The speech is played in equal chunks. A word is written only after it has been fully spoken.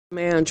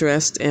Man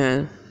dressed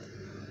in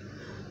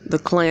the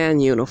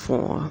Klan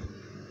uniform,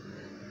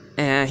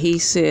 and he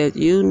said,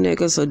 "You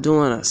niggas are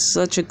doing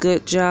such a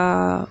good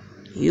job.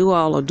 You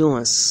all are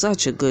doing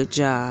such a good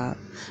job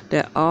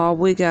that all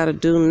we got to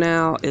do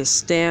now is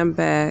stand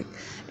back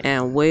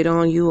and wait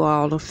on you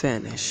all to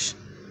finish.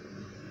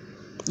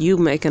 You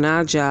making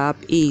our job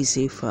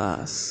easy for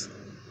us."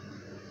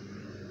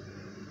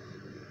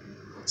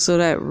 So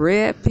that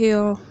red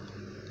pill,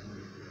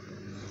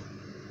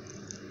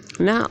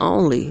 not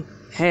only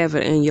have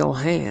it in your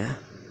hand,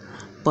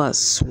 but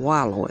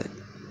swallow it.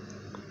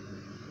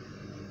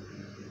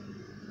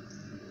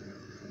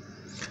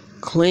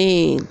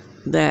 Clean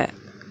that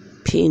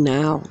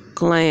pineal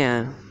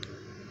gland.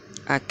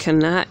 I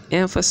cannot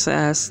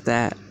emphasize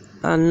that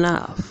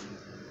enough.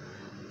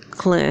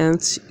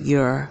 Cleanse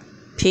your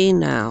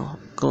pineal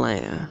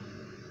gland,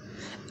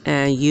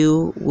 and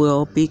you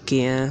will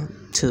begin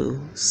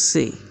to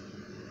see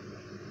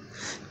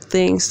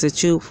things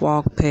that you've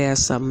walked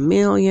past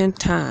 1,000,000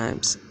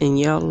 times in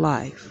your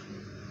life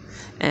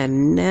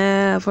and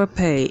never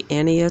pay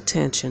any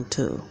attention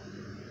to.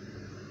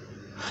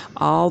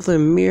 All the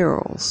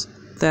murals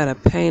that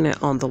are painted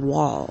on the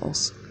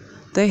walls,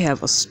 they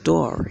have a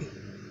story.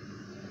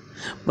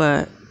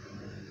 But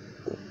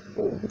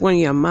when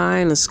your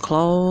mind is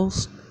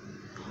closed,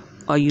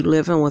 or you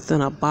living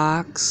within a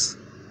box,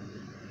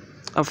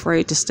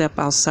 afraid to step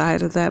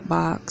outside of that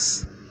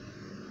box,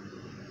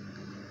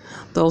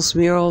 those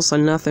murals are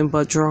nothing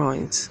but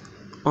drawings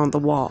on the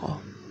wall.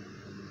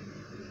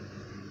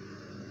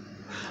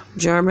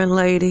 German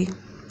lady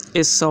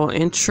is so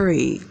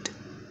intrigued.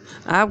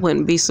 I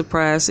wouldn't be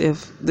surprised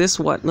if this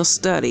wasn't a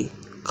study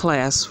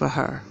class for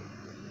her.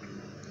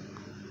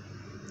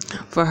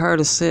 For her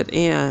to sit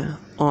in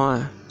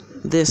on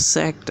this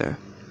sector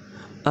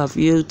of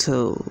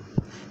YouTube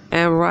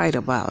and write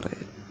about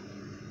it.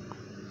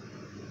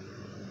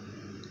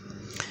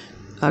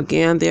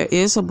 Again, there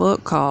is a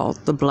book called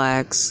The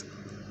Blacks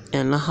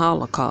and the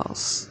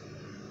Holocaust.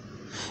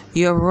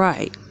 You're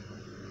right.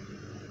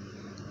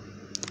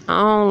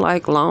 I don't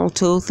like long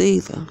tooth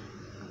either.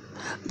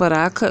 But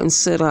I couldn't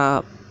sit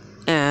up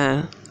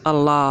and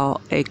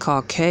allow a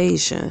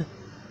Caucasian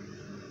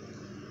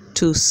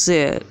to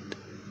sit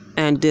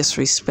and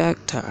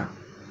disrespect her.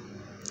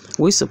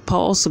 We're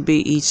supposed to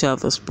be each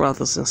other's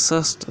brothers and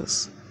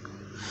sisters.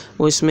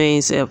 Which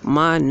means if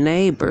my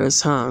neighbor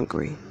is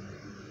hungry,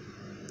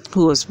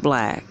 who is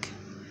black,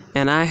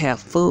 and I have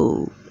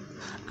food,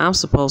 I'm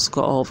supposed to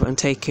go over and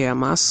take care of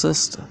my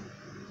sister.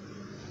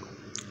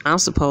 I'm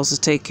supposed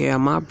to take care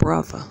of my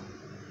brother,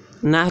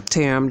 not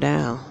tear him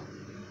down.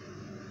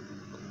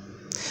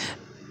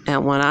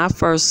 And when I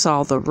first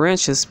saw the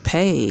Wrenches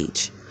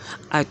page,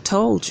 I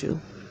told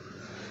you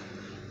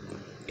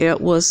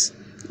it was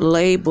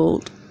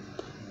labeled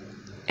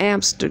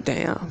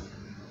Amsterdam.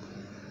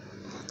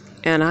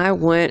 And I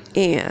went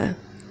in,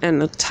 and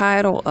the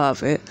title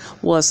of it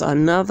was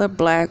Another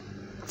Black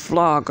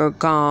Vlogger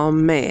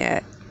Gone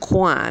Mad,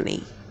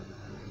 Kwani.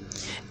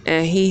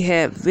 And he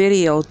had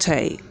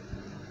videotape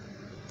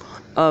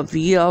of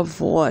your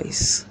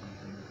voice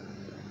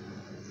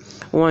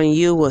when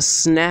you was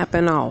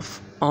snapping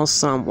off on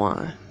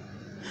someone.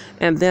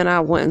 And then I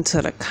went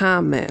into the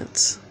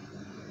comments,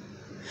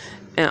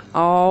 and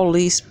all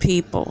these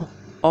people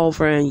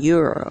over in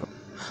Europe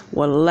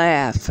were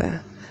laughing,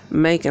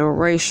 making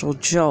racial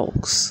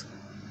jokes.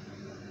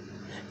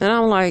 And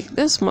I'm like,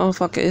 this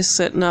motherfucker is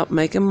sitting up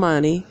making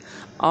money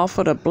off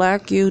of the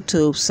black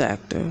YouTube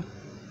sector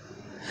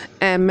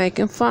and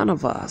making fun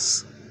of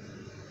us.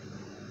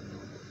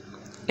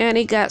 And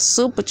he got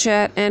super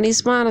chat and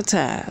he's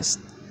monetized.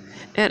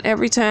 And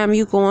every time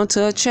you go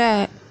into a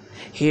chat,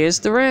 here's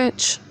the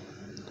wrench.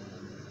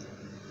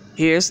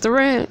 Here's the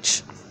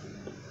wrench.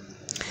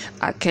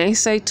 I can't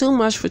say too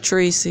much for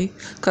Tracy,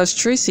 because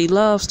Tracy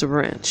loves the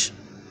wrench.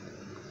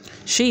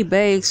 She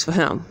begs for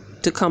him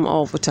to come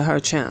over to her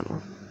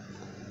channel.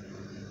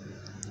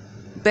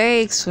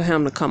 Begs for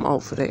him to come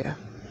over there.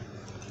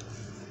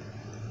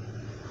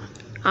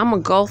 I'm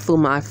going to go through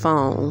my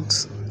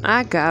phones.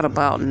 I got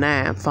about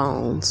 9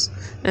 phones,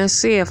 and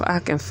see if I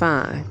can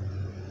find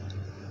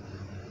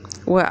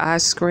where I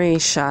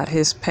screenshot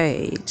his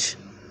page,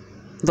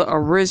 the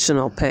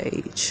original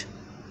page,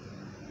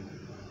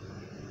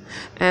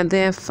 and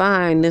then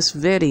find this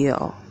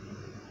video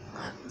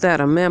that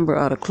a member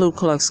of the Ku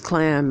Klux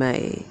Klan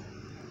made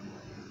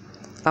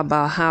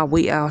about how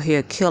we out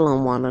here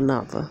killing one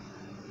another,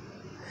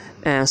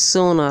 and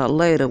sooner or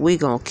later we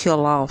gonna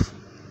kill off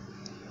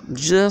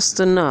just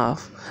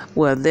enough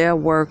where their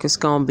work is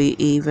gonna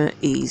be even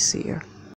easier.